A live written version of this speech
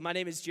My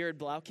name is Jared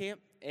Blaukamp,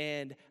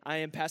 and I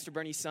am Pastor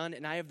Bernie's son,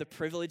 and I have the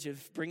privilege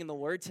of bringing the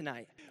word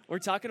tonight. We're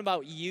talking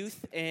about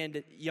youth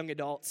and young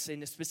adults,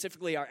 and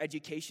specifically our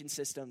education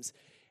systems.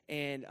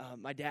 And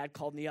my dad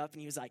called me up, and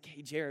he was like,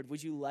 "Hey, Jared,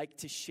 would you like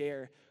to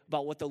share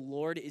about what the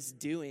Lord is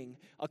doing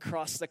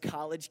across the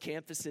college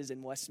campuses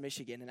in West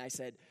Michigan?" And I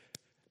said,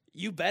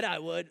 "You bet I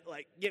would.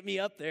 Get me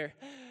up there."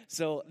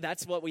 So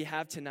that's what we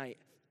have tonight.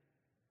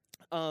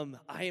 I'm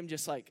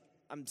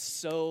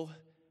so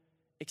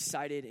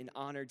excited and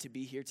honored to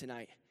be here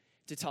tonight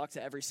to talk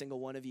to every single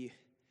one of you.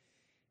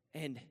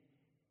 And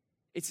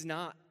it's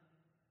not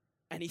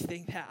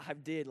anything that I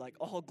did,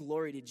 all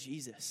glory to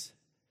Jesus.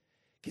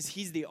 Because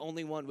he's the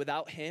only one.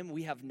 Without him,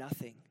 we have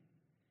nothing.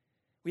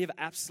 We have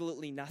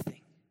absolutely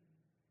nothing.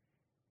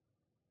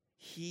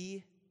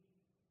 He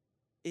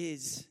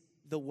is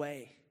the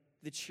way,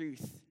 the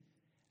truth,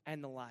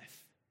 and the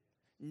life.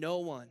 No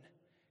one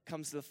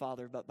comes to the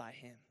Father but by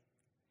him.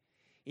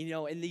 You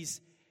know, in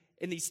these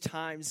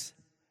times,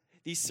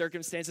 these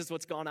circumstances,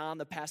 what's gone on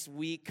the past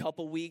week,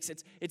 couple weeks,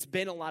 it's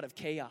been a lot of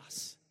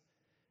chaos.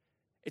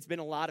 It's been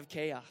a lot of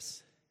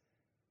chaos.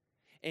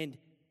 And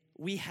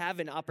we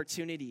have an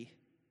opportunity,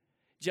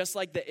 just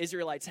like the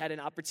Israelites had an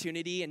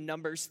opportunity in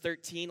Numbers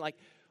 13,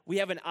 we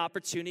have an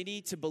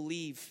opportunity to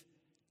believe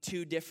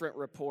two different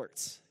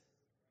reports.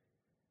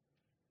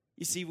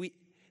 You see,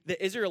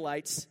 the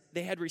Israelites,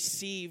 they had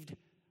received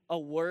a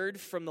word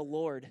from the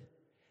Lord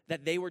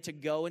that they were to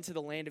go into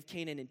the land of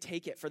Canaan and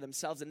take it for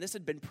themselves. And this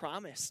had been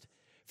promised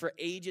for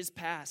ages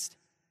past.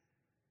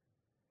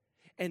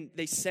 And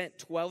they sent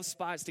 12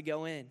 spies to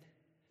go in.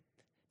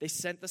 They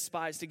sent the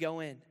spies to go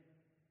in.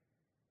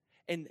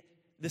 And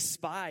the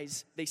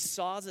spies, they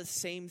saw the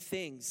same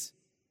things,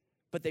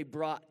 but they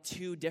brought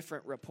two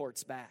different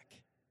reports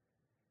back.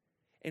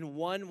 And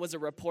one was a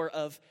report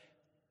of,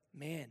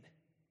 "Man,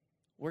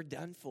 we're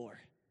done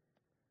for.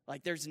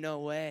 There's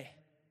no way.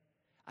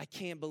 I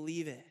can't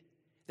believe it.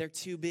 They're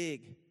too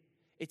big.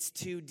 It's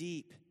too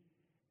deep.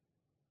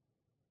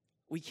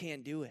 We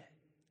can't do it."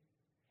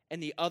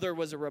 And the other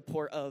was a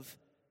report of,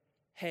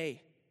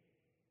 hey,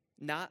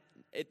 the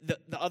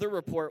other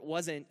report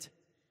wasn't,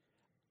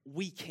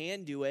 "We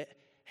can do it."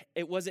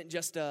 It wasn't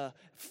just a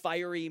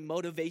fiery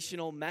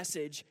motivational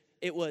message.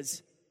 It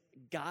was,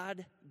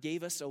 "God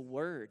gave us a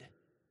word,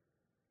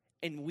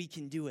 and we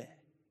can do it."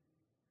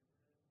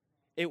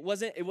 It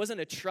wasn't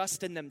a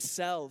trust in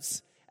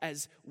themselves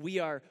as we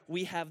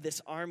have this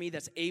army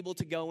that's able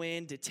to go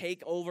in to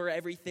take over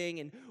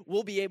everything and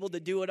we'll be able to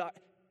do it.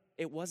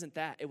 It wasn't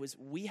that. It was,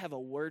 we have a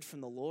word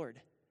from the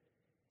Lord.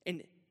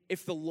 And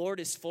if the Lord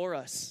is for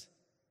us,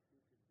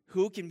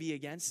 who can be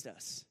against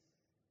us?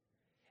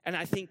 And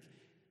I think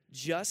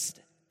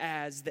just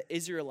as the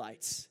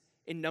Israelites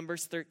in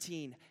Numbers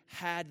 13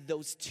 had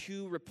those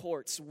two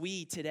reports,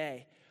 we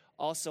today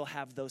also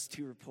have those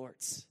two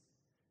reports.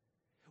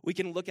 We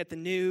can look at the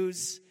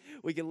news,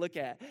 we can look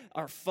at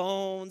our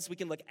phones, we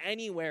can look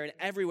anywhere and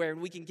everywhere,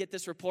 and we can get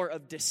this report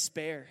of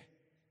despair.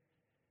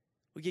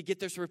 We could get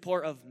this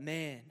report of,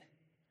 man,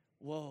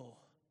 whoa,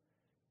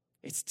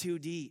 it's too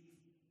deep.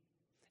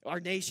 Our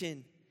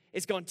nation,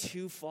 it's gone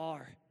too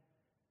far.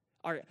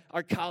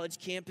 Our college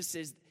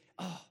campuses,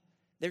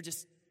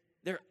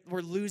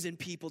 we're losing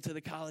people to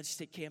the college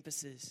state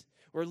campuses.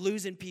 We're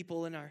losing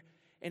people in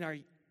our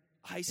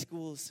high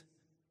schools.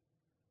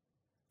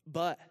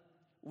 But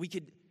we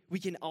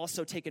can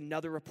also take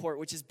another report,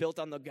 which is built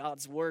on the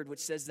God's word, which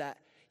says that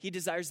he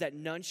desires that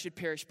none should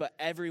perish, but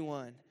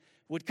everyone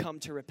would come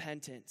to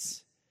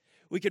repentance.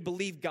 We could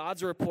believe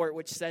God's report,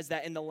 which says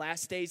that in the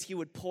last days he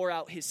would pour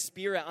out his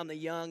spirit on the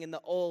young and the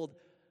old.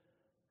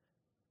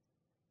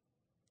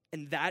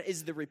 And that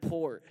is the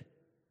report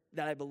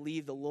that I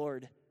believe the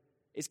Lord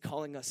is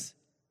calling us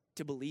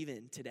to believe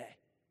in today.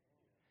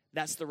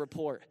 That's the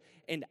report.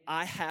 And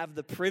I have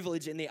the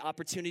privilege and the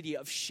opportunity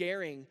of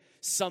sharing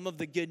some of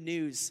the good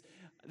news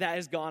that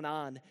has gone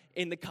on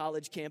in the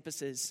college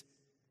campuses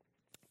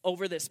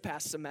over this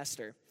past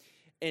semester.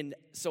 And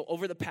so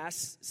over the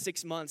past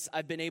 6 months,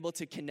 I've been able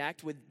to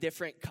connect with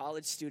different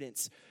college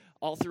students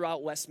all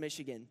throughout West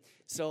Michigan.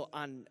 So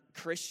on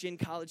Christian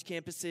college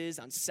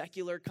campuses, on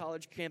secular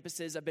college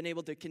campuses, I've been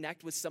able to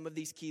connect with some of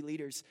these key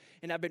leaders.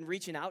 And I've been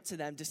reaching out to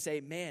them to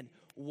say, man,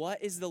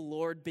 what has the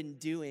Lord been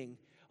doing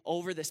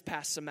over this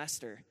past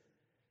semester?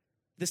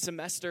 The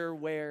semester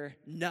where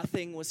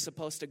nothing was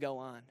supposed to go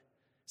on.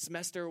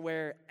 Semester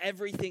where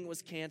everything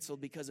was canceled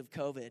because of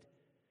COVID.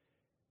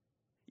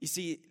 You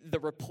see, the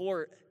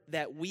report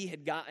that we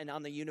had gotten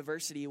on the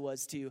university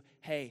was to,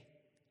 hey,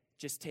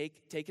 just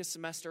take a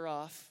semester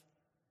off.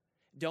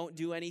 Don't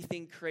do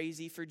anything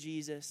crazy for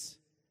Jesus.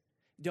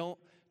 Don't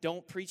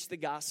preach the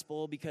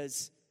gospel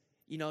because,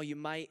 you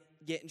might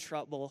get in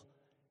trouble.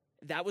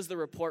 That was the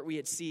report we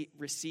had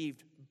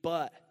received.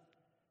 But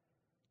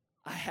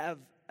I have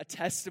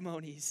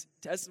testimonies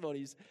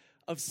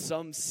of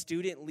some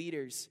student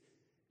leaders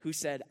who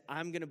said,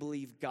 I'm going to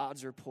believe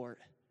God's report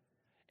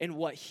and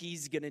what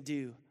he's going to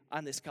do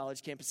on this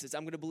college campuses.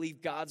 I'm going to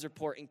believe God's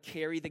report and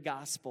carry the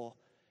gospel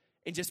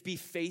and just be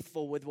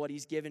faithful with what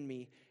he's given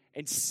me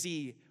and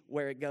see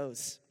where it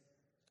goes.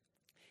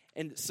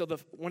 And so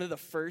one of the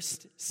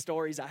first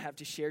stories I have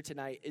to share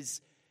tonight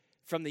is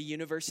from the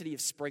University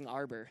of Spring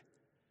Arbor.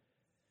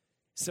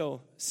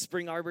 So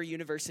Spring Arbor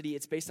University,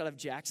 it's based out of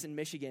Jackson,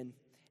 Michigan.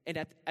 And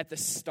at the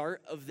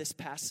start of this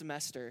past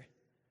semester,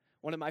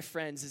 one of my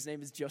friends, his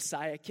name is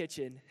Josiah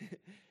Kitchen,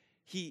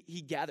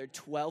 he gathered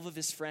 12 of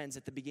his friends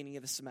at the beginning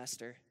of the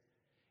semester.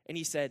 And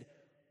he said,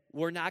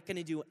 we're not going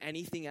to do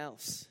anything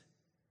else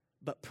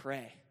but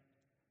pray.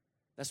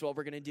 That's what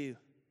we're going to do.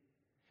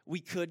 We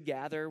could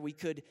gather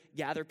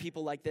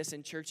people like this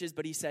in churches,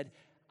 but he said,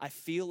 I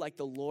feel like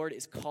the Lord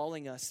is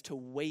calling us to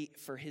wait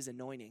for his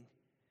anointing.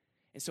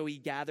 And so he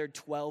gathered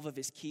 12 of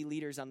his key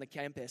leaders on the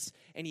campus,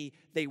 and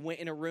they went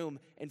in a room,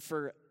 and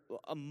for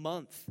a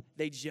month,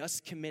 they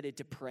just committed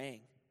to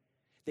praying.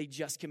 They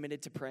just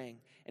committed to praying.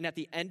 And at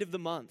the end of the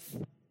month,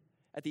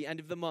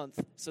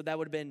 so that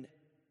would have been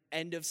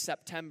end of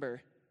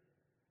September,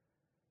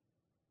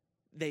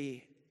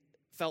 they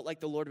felt like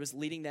the Lord was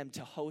leading them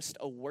to host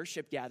a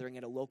worship gathering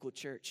at a local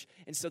church.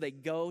 And so they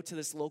go to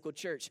this local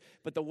church.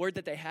 But the word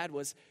that they had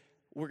was,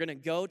 we're going to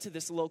go to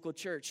this local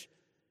church,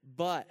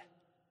 but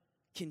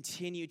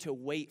continue to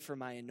wait for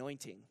my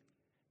anointing.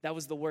 That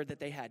was the word that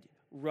they had.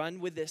 Run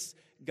with this,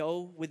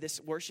 go with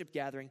this worship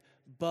gathering,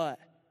 but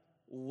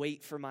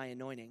wait for my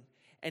anointing.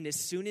 And as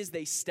soon as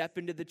they step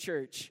into the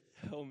church,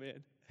 oh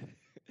man,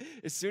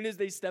 as soon as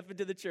they step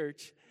into the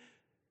church,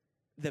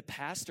 the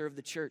pastor of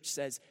the church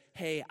says,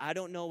 hey, I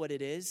don't know what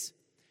it is,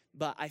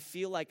 but I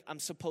feel like I'm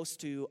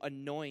supposed to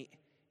anoint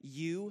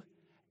you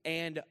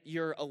and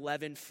your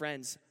 11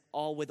 friends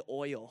all with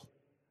oil.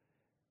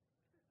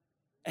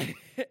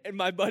 And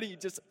my buddy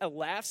just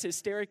laughs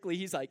hysterically.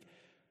 He's like,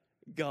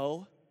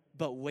 go,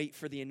 but wait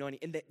for the anointing.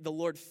 And the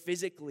Lord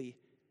physically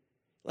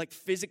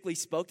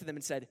spoke to them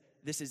and said,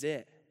 this is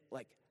it.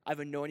 Like, I've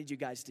anointed you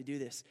guys to do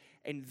this.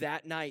 And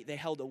that night, they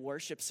held a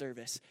worship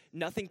service.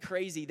 Nothing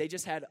crazy. They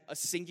just had a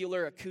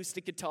singular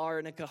acoustic guitar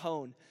and a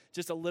cajon.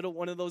 Just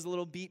one of those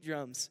little beat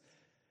drums.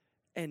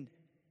 And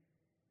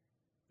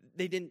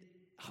they didn't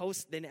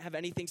have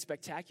anything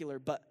spectacular,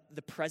 but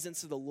the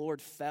presence of the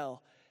Lord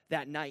fell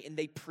that night. And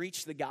they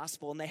preached the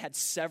gospel, and they had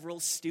several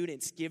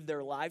students give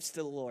their lives to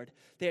the Lord.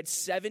 They had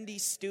 70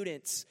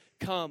 students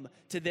come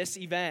to this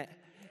event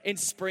in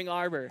Spring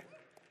Arbor.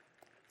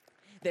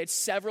 They had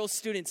several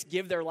students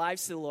give their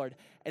lives to the Lord.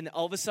 And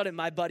all of a sudden,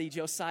 my buddy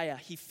Josiah,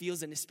 he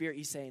feels in his spirit,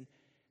 he's saying,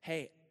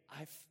 hey,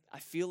 I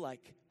feel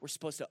like we're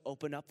supposed to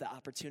open up the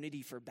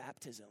opportunity for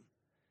baptism.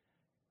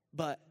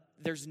 But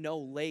there's no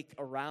lake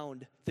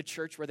around the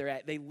church where they're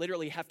at. They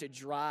literally have to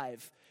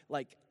drive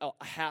like a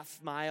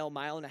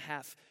mile and a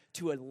half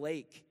to a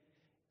lake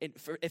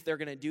if they're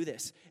going to do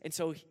this. And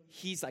so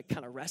he's like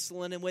kind of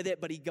wrestling with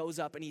it, but he goes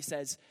up and he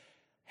says,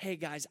 hey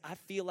guys, I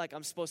feel like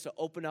I'm supposed to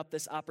open up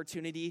this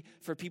opportunity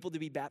for people to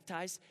be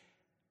baptized.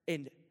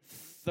 And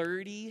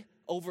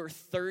over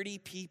 30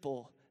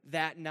 people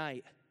that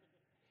night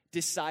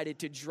decided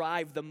to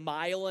drive the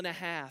mile and a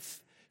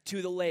half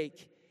to the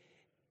lake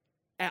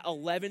at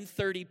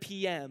 11:30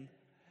 p.m.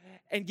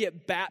 and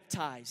get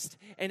baptized.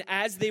 And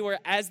as they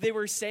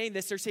were saying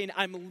this, they're saying,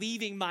 I'm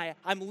leaving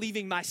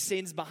my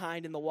sins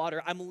behind in the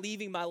water. I'm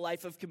leaving my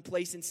life of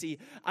complacency.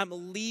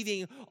 I'm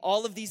leaving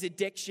all of these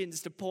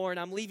addictions to porn.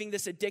 I'm leaving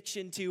this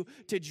addiction to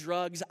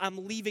drugs.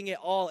 I'm leaving it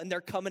all. And they're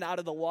coming out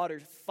of the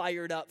water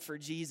fired up for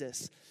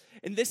Jesus.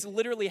 And this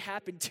literally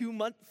happened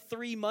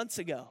 3 months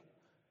ago.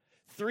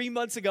 3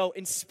 months ago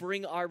in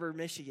Spring Arbor,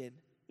 Michigan.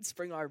 In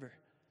Spring Arbor.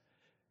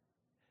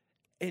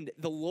 And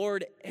the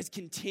Lord has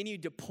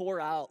continued to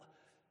pour out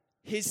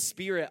his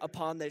spirit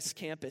upon this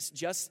campus.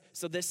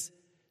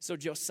 So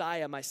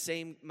Josiah, my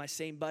same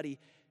buddy,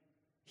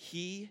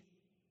 he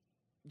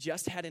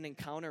just had an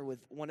encounter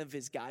with one of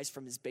his guys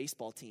from his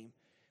baseball team.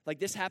 Like,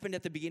 this happened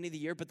at the beginning of the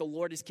year, but the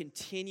Lord is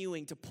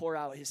continuing to pour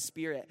out his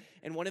spirit.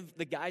 And one of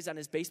the guys on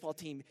his baseball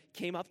team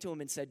came up to him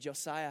and said,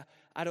 Josiah,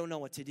 I don't know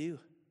what to do.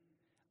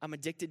 I'm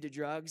addicted to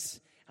drugs.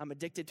 I'm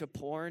addicted to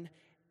porn,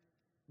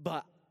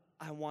 but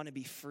I want to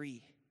be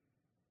free.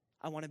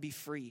 I want to be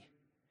free.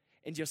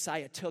 And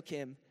Josiah took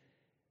him,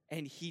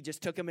 and he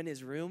just took him in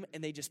his room,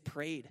 and they just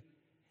prayed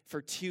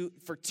for 2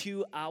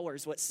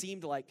 hours, what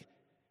seemed like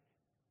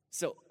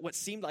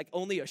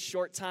only a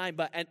short time,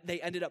 but they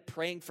ended up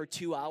praying for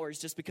 2 hours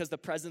just because the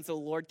presence of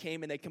the Lord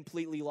came, and they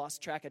completely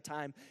lost track of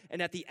time.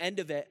 And at the end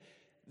of it,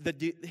 the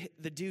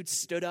dude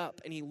stood up,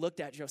 and he looked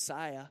at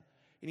Josiah,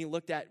 and he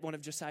looked at one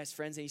of Josiah's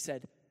friends, and he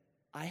said,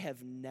 I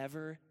have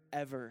never,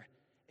 ever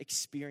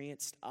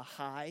experienced a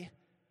high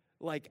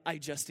like I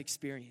just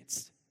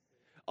experienced.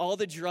 All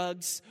the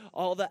drugs,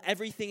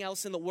 everything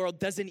else in the world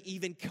doesn't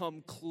even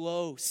come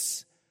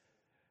close.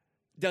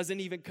 Doesn't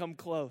even come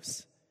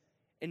close.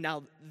 And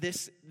now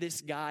this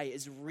guy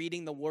is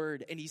reading the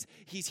word, and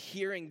he's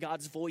hearing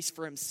God's voice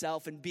for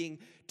himself and being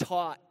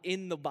taught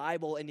in the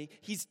Bible, and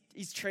he's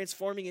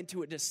transforming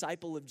into a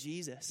disciple of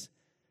Jesus.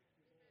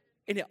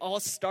 And it all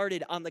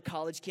started on the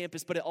college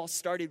campus, but it all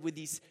started with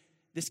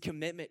this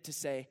commitment to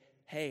say,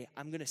 hey,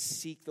 I'm going to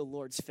seek the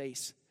Lord's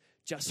face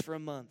just for a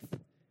month.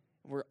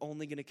 We're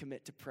only going to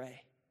commit to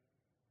pray.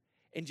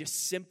 and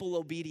just simple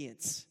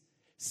obedience,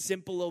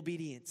 simple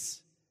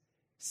obedience,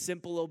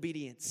 simple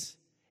obedience.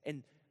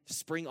 And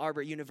Spring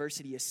Arbor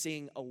University is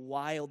seeing a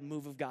wild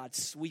move of God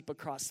sweep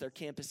across their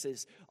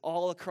campuses,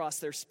 all across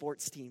their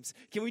sports teams.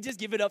 Can we just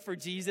give it up for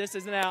Jesus?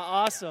 Isn't that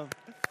awesome?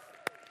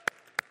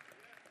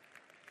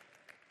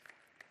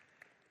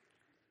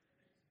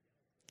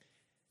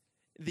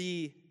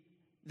 The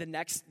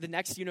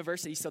next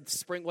university, so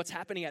what's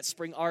happening at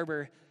Spring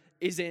Arbor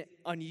isn't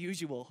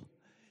unusual.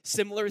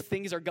 Similar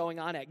things are going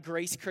on at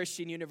Grace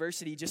Christian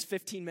University, just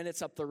 15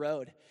 minutes up the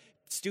road.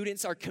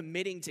 Students are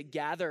committing to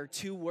gather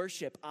to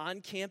worship on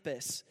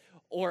campus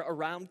or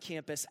around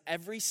campus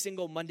every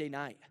single Monday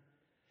night.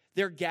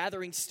 They're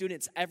gathering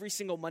students every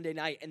single Monday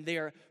night, and they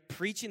are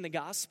preaching the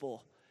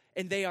gospel,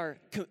 and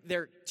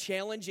they're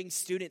challenging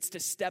students to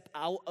step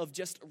out of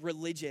just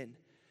religion,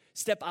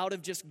 step out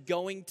of just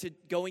going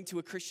to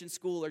a Christian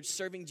school or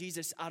serving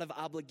Jesus out of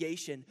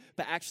obligation,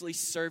 but actually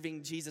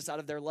serving Jesus out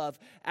of their love.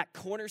 At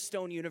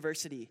Cornerstone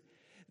University,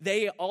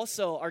 they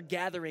also are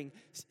gathering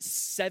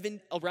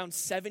around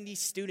 70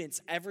 students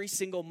every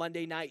single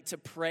Monday night to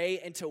pray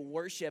and to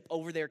worship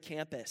over their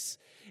campus.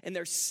 And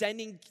they're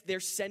sending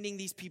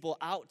these people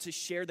out to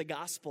share the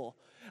gospel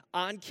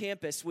on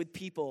campus with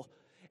people.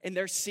 And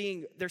they're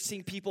seeing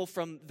people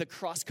from the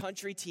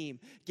cross-country team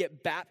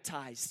get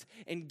baptized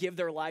and give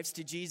their lives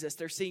to Jesus.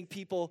 They're seeing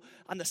people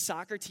on the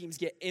soccer teams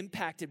get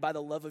impacted by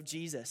the love of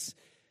Jesus.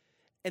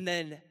 And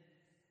then,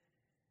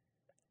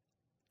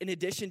 in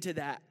addition to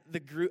that,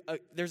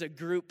 there's a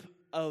group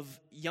of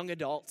young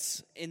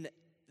adults in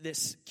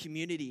this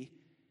community,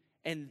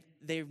 and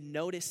they're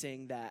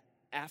noticing that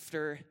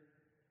after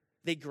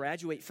they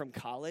graduate from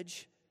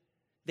college,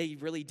 they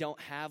really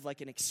don't have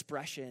like an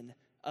expression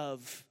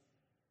of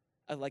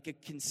like a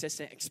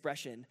consistent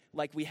expression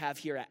like we have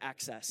here at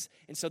Access.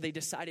 And so they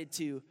decided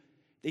to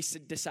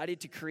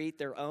create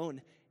their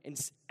own. And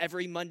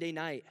every Monday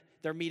night,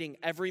 they're meeting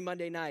every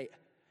Monday night,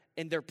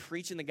 and they're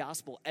preaching the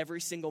gospel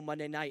every single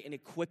Monday night and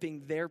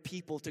equipping their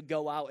people to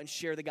go out and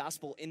share the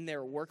gospel in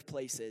their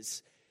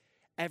workplaces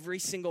every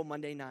single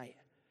Monday night.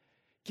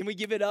 Can we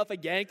give it up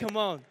again? Come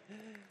on.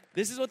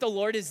 This is what the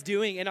Lord is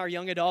doing in our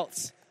young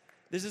adults.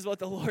 This is what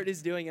the Lord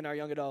is doing in our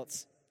young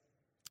adults.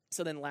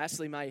 So then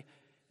lastly, my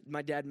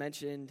dad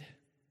mentioned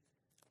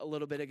a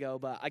little bit ago,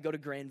 but I go to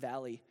Grand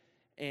Valley,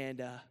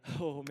 and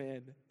oh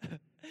man,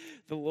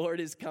 the Lord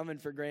is coming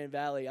for Grand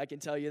Valley. I can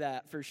tell you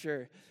that for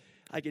sure.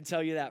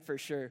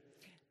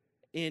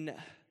 In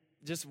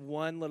just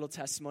one little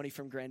testimony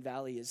from Grand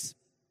Valley is,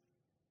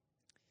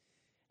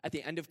 at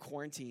the end of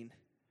quarantine,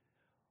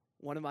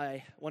 one of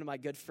my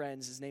good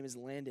friends, his name is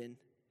Landon,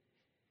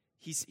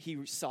 he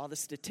saw the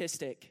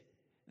statistic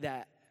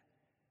that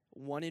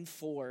 1 in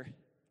 4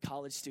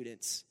 college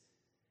students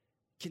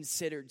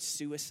considered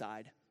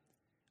suicide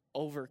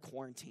over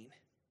quarantine.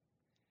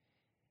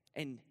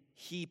 And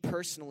he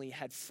personally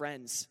had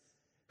friends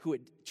who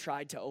had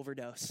tried to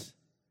overdose.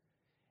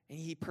 And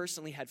he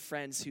personally had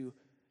friends who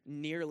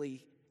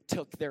nearly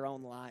took their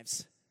own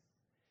lives.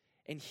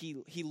 And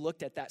he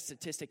looked at that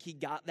statistic. He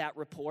got that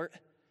report,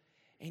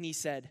 and he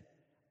said,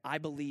 I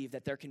believe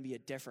that there can be a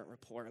different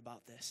report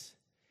about this.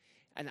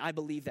 And I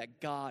believe that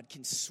God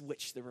can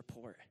switch the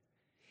report.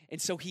 And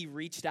so he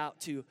reached out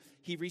to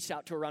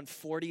around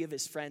 40 of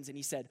his friends, and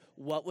he said,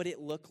 what would it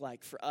look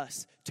like for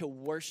us to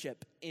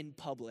worship in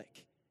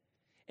public?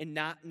 And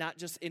not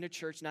just in a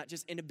church, not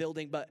just in a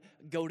building, but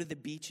go to the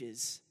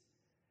beaches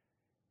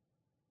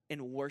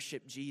and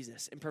worship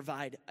Jesus and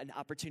provide an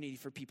opportunity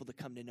for people to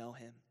come to know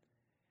him.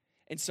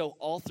 And so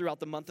all throughout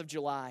the month of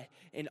July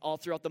and all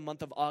throughout the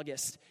month of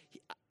August,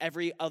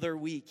 every other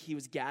week he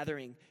was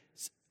gathering.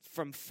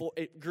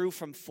 It grew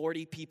from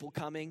 40 people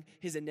coming,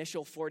 his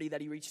initial 40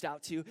 that he reached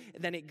out to,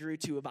 and then it grew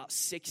to about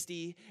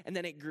 60, and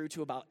then it grew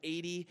to about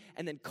 80,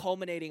 and then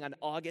culminating on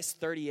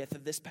August 30th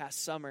of this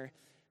past summer,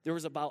 there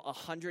was about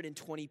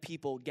 120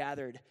 people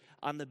gathered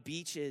on the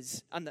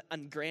beaches, on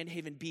Grand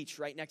Haven Beach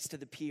right next to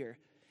the pier,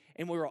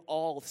 and we were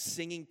all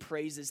singing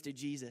praises to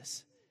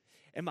Jesus.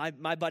 And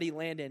my buddy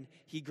Landon,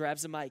 he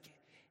grabs a mic,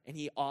 and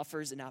he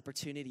offers an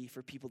opportunity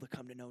for people to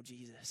come to know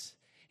Jesus.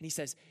 And he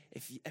says,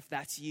 if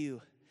that's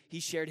you, he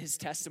shared his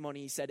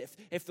testimony. He said,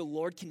 if the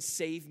Lord can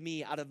save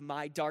me out of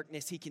my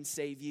darkness, he can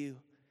save you.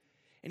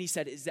 And he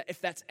said, if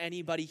that's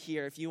anybody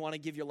here, if you want to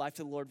give your life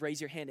to the Lord,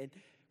 raise your hand. And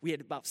we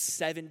had about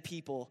 7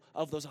 people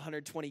of those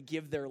 120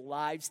 give their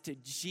lives to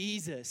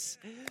Jesus.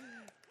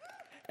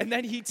 And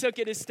then he took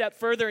it a step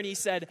further, and he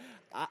said,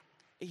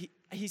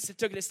 he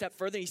took it a step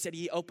further. He said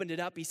he opened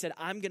it up. He said,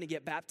 I'm going to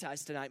get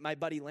baptized tonight. My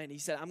buddy Landon, he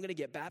said, I'm going to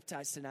get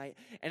baptized tonight.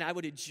 And I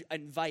would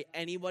invite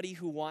anybody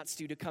who wants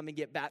to come and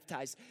get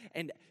baptized.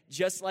 And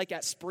just like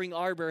at Spring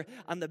Arbor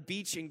on the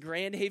beach in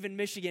Grand Haven,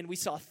 Michigan, we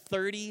saw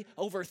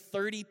over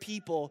 30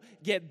 people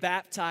get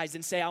baptized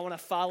and say, I want to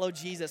follow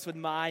Jesus with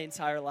my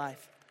entire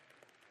life.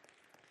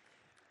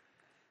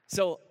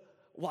 So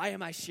why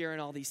am I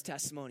sharing all these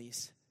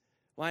testimonies?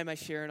 Why am I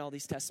sharing all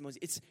these testimonies?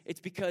 It's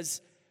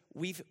because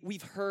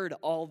we've heard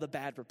all the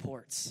bad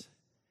reports.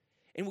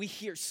 And we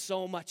hear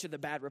so much of the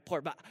bad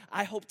report, but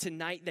I hope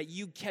tonight that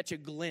you catch a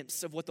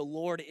glimpse of what the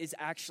Lord is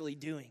actually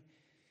doing.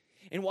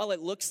 And while it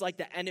looks like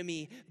the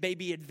enemy may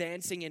be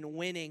advancing and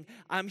winning,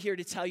 I'm here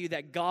to tell you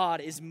that God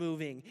is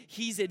moving.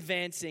 He's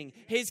advancing.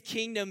 His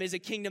kingdom is a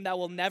kingdom that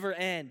will never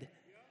end.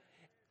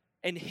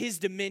 And his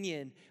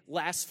dominion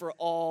lasts for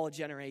all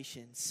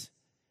generations.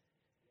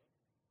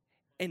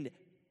 And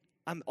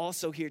I'm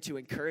also here to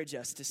encourage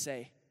us to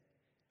say,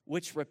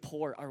 which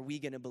report are we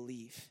going to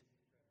believe?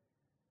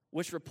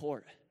 Which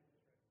report?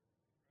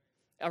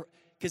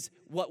 Because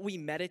what we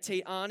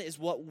meditate on is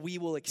what we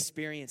will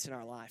experience in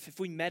our life. If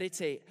we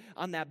meditate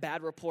on that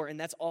bad report and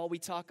that's all we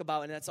talk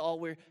about and that's all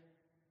we're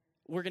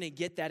going to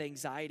get that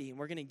anxiety and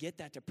we're going to get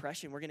that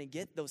depression. We're going to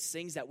get those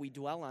things that we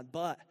dwell on.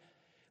 But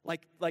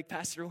like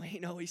Pastor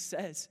Wayne always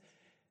says,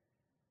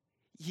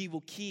 he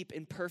will keep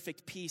in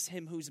perfect peace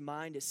him whose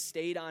mind is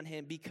stayed on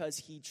him because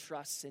he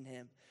trusts in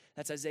him.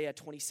 That's Isaiah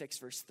 26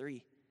 verse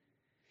 3.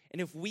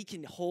 And if we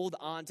can hold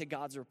on to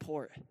God's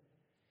report,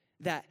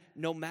 that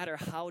no matter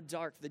how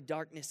dark the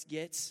darkness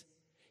gets,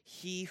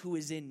 he who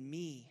is in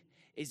me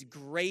is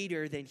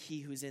greater than he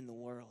who's in the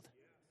world.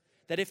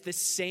 That if the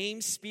same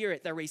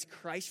Spirit that raised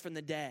Christ from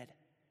the dead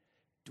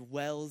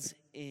dwells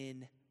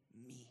in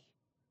me,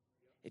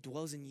 it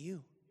dwells in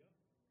you.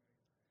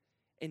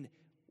 And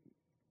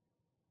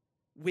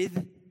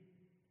with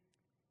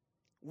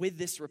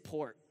this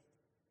report,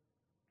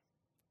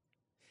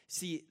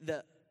 see,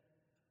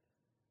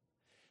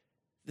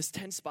 this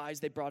 10 spies,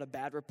 they brought a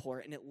bad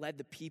report, and it led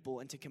the people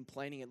into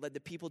complaining. It led the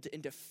people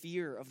into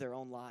fear of their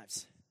own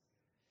lives.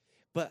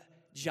 But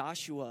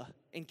Joshua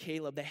and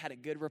Caleb, they had a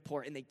good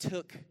report, and they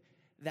took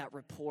that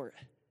report,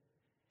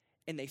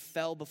 and they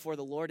fell before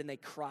the Lord, and they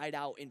cried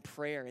out in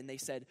prayer, and they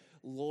said,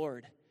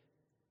 Lord,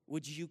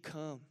 would you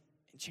come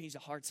and change the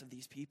hearts of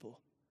these people?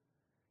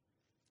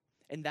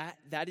 And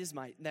that is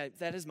my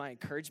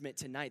encouragement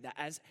tonight, that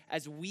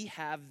as we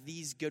have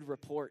these good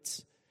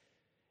reports,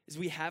 as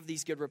we have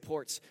these good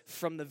reports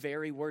from the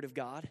very Word of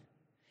God,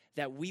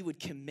 that we would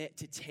commit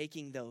to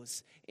taking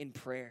those in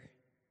prayer.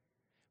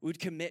 We would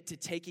commit to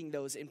taking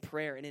those in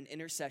prayer and in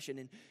intercession.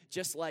 And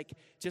just like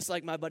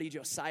my buddy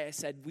Josiah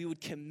said, we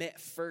would commit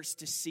first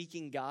to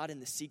seeking God in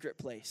the secret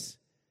place.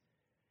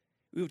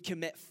 We would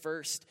commit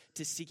first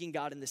to seeking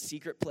God in the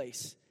secret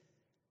place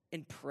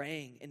and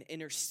praying and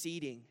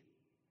interceding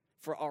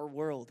for our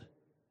world,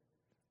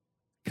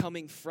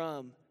 coming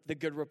from the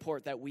good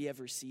report that we have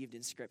received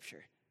in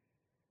Scripture.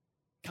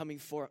 Coming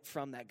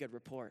from that good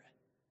report.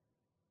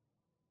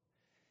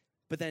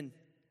 But then,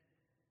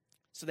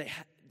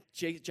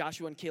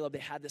 Joshua and Caleb, they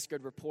had this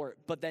good report.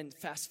 But then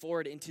fast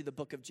forward into the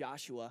book of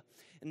Joshua,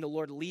 and the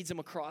Lord leads them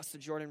across the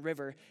Jordan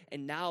River,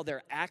 and now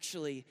they're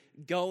actually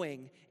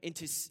going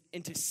into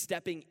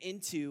stepping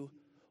into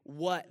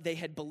what they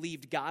had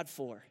believed God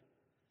for.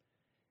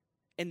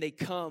 And they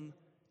come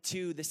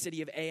to the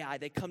city of Ai.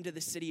 They come to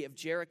the city of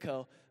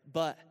Jericho,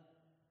 but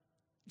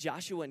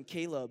Joshua and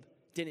Caleb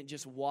didn't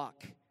just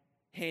walk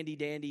handy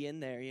dandy in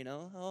there,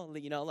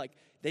 like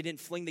they didn't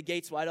fling the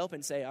gates wide open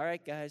and say, all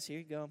right, guys, here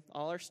you go.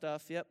 All our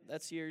stuff. Yep,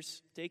 that's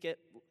yours. Take it.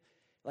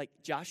 Like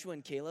Joshua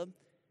and Caleb,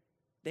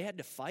 they had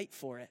to fight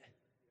for it.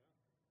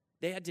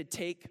 They had to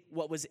take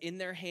what was in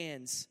their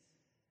hands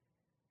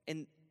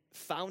and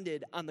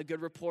founded on the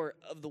good report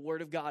of the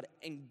Word of God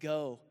and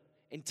go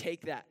and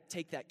take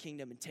that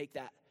kingdom and take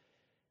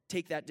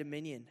that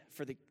dominion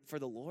for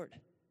the Lord.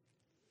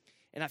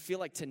 And I feel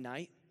like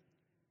tonight,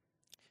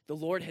 the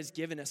Lord has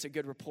given us a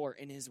good report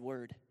in His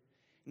Word.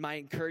 My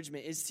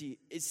encouragement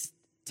is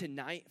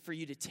tonight for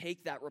you to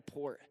take that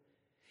report,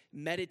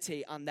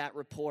 meditate on that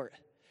report,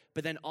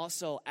 but then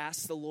also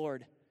ask the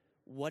Lord,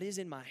 what is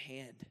in my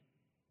hand?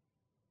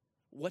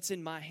 What's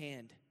in my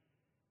hand?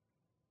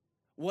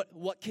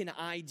 What can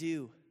I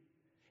do?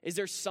 Is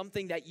there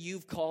something that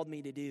you've called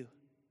me to do?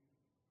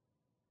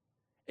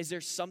 Is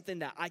there something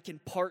that I can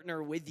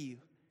partner with you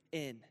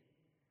in?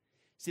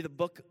 See, the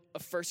book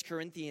of 1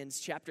 Corinthians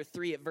chapter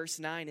 3 at verse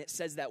 9, it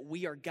says that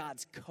we are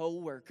God's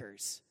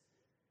co-workers.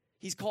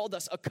 He's called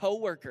us a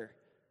co-worker.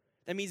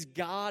 That means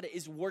God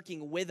is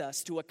working with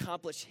us to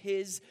accomplish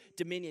His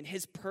dominion,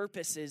 His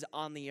purposes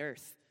on the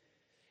earth.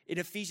 In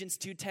Ephesians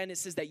 2:10, it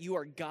says that you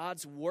are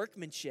God's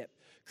workmanship,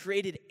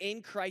 created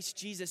in Christ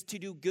Jesus to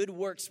do good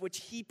works, which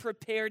He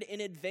prepared in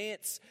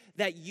advance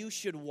that you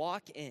should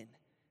walk in.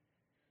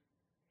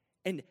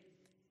 And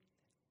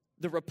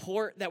the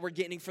report that we're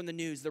getting from the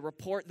news,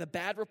 the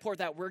bad report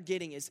that we're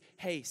getting is,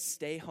 hey,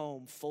 stay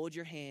home, fold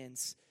your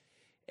hands.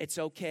 It's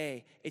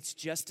okay. It's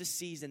just a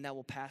season that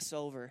will pass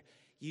over.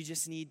 You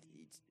just need,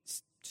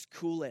 just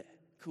cool it,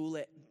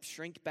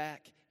 shrink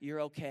back.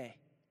 You're okay.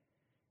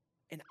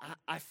 And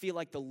I feel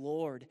like the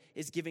Lord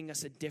is giving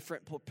us a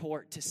different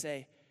report to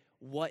say,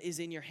 what is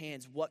in your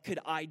hands? What could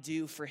I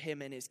do for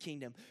Him and His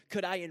kingdom?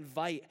 Could I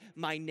invite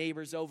my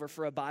neighbors over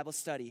for a Bible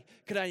study?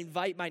 Could I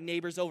invite my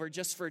neighbors over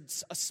just for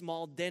a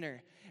small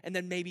dinner and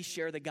then maybe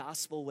share the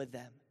gospel with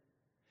them?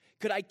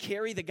 Could I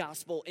carry the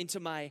gospel into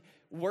my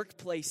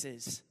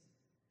workplaces?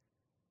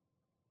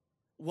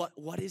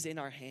 What is in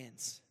our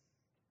hands?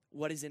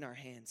 What is in our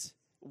hands?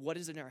 what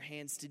is in our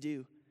hands to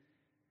do.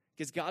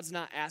 Because God's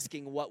not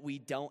asking what we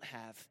don't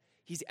have.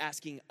 He's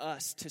asking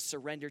us to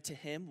surrender to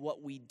him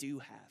what we do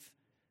have.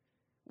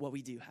 What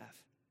we do have.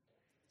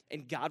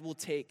 And God will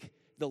take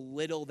the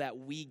little that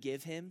we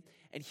give him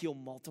and he'll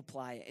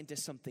multiply it into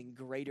something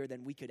greater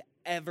than we could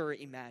ever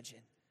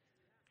imagine.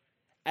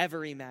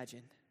 Ever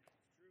imagine.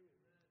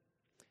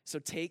 So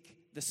take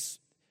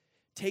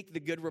the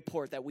good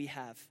report that we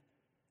have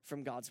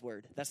from God's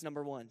word. That's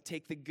number one.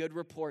 Take the good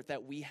report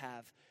that we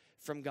have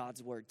from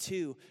God's word.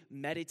 2,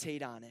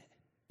 meditate on it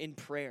in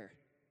prayer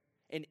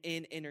and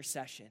in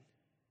intercession.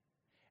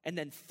 And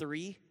then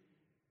 3,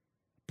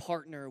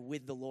 partner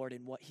with the Lord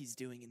in what he's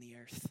doing in the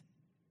earth.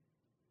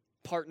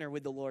 Partner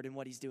with the Lord in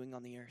what he's doing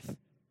on the earth.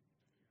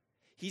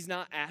 He's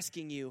not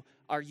asking you,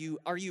 are you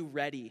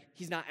ready?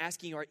 He's not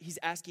asking you, he's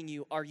asking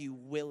you, are you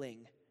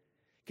willing?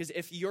 Because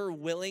if you're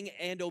willing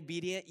and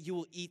obedient, you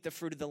will eat the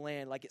fruit of the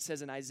land, like it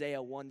says in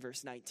Isaiah 1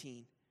 verse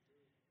 19.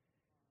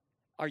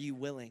 Are you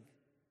willing?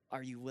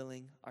 Are you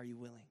willing? Are you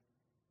willing?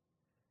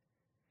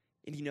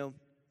 And you know,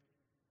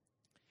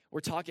 we're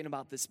talking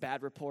about this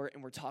bad report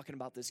and we're talking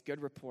about this good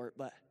report,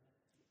 but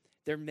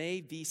there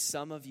may be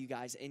some of you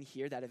guys in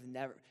here that have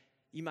never,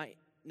 you might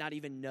not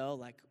even know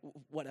like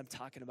what I'm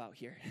talking about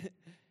here.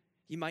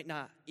 You might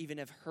not even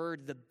have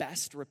heard the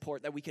best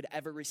report that we could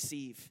ever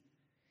receive.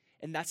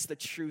 And that's the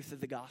truth of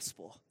the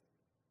gospel.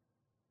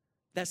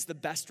 That's the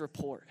best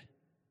report.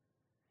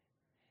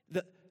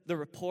 The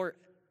report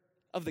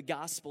of the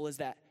gospel is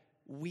that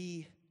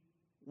we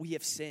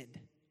have sinned.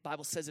 The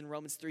Bible says in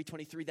Romans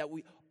 3:23 that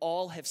we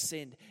all have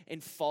sinned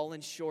and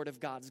fallen short of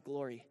God's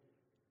glory.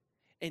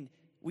 And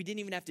we didn't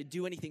even have to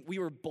do anything. We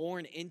were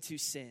born into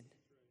sin.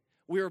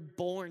 We were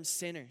born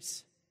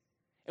sinners.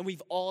 And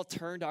we've all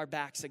turned our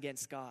backs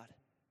against God.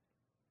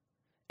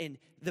 And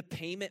the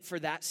payment for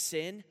that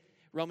sin,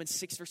 Romans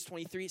 6 verse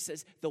 23, it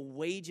says, the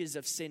wages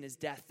of sin is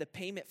death. The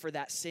payment for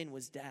that sin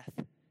was death.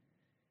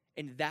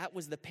 And that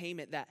was the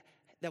payment that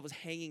was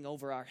hanging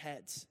over our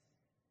heads.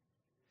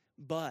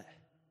 But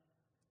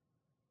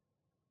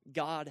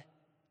God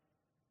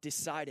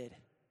decided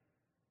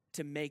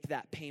to make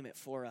that payment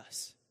for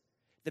us.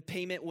 The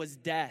payment was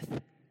death.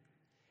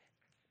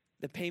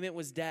 The payment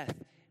was death.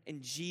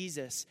 And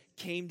Jesus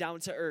came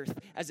down to earth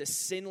as a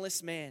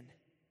sinless man,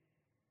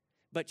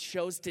 but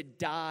chose to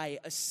die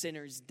a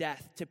sinner's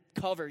death to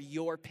cover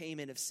your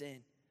payment of sin.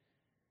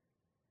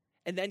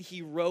 And then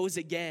he rose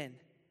again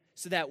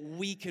so that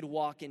we could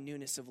walk in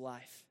newness of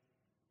life.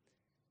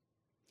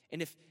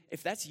 And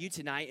if that's you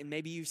tonight, and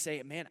maybe you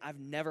say, man, I've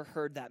never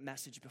heard that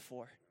message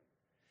before.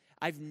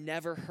 I've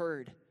never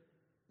heard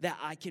that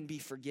I can be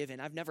forgiven.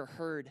 I've never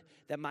heard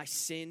that my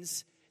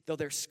sins, though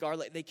they're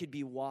scarlet, they could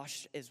be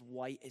washed as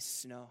white as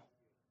snow.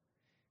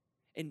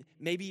 And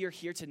maybe you're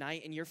here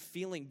tonight and you're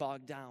feeling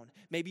bogged down.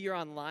 Maybe you're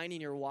online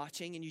and you're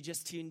watching and you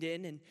just tuned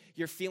in and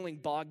you're feeling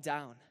bogged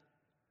down.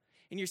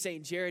 And you're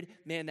saying, Jared,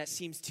 man, that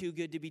seems too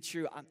good to be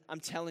true. I'm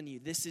telling you,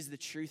 this is the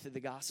truth of the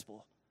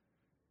gospel.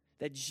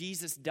 That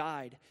Jesus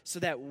died so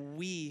that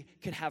we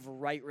could have a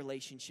right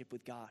relationship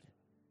with God.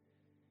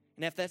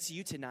 And if that's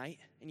you tonight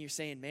and you're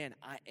saying, man,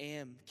 I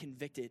am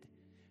convicted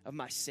of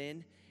my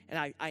sin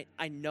and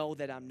I know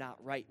that I'm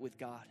not right with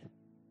God,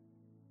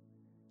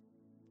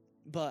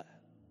 but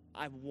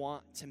I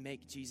want to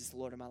make Jesus the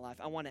Lord of my life.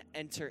 I want to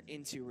enter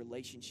into a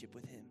relationship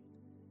with him.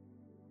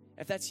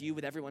 If that's you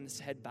with everyone's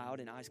head bowed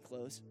and eyes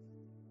closed,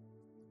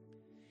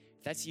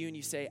 if that's you and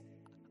you say,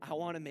 I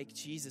want to make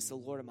Jesus the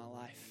Lord of my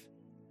life.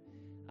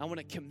 I want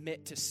to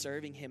commit to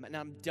serving him and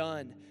I'm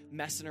done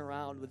messing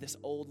around with this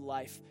old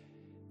life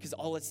because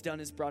all it's done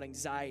is brought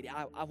anxiety.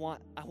 I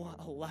want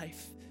a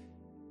life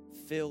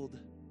filled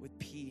with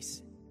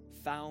peace,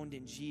 found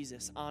in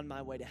Jesus on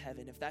my way to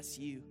heaven. If that's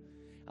you,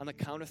 on the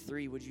count of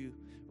 3, would you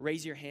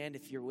raise your hand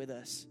if you're with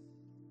us?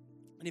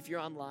 And if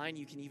you're online,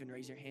 you can even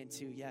raise your hand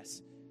too.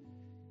 Yes.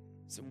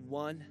 So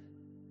 1,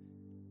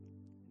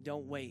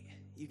 don't wait.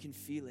 You can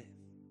feel it.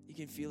 You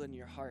can feel it in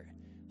your heart.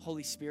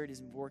 Holy Spirit is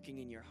working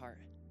in your heart.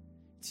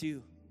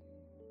 2,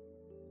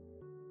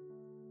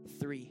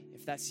 3,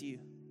 if that's you,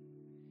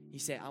 you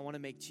say, I want to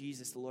make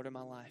Jesus the Lord of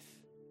my life.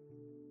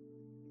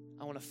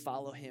 I want to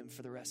follow him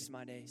for the rest of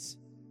my days.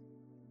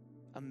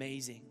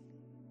 Amazing.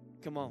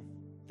 Come on.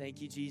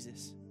 Thank you,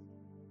 Jesus.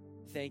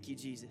 Thank you,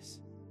 Jesus.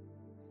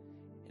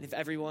 And if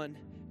everyone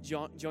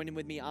joining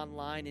with me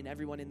online and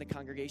everyone in the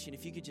congregation,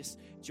 if you could just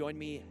join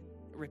me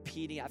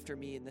repeating after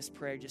me in this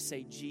prayer, just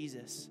say,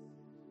 Jesus,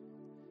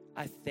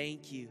 I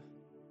thank you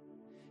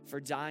for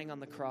dying on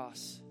the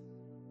cross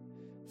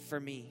for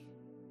me.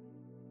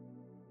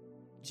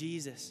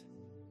 Jesus,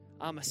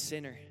 I'm a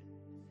sinner.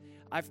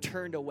 I've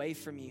turned away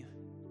from you,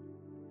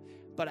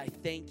 but I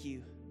thank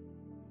you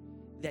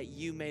that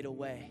you made a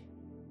way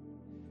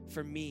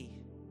for me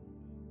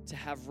to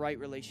have right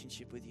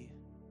relationship with you.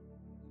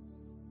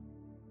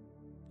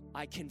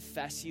 I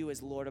confess you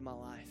as Lord of my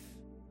life,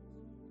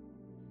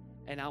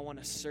 and I want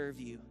to serve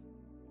you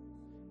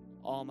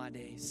all my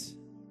days.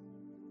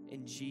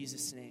 In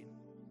Jesus' name,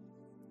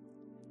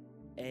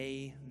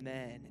 amen.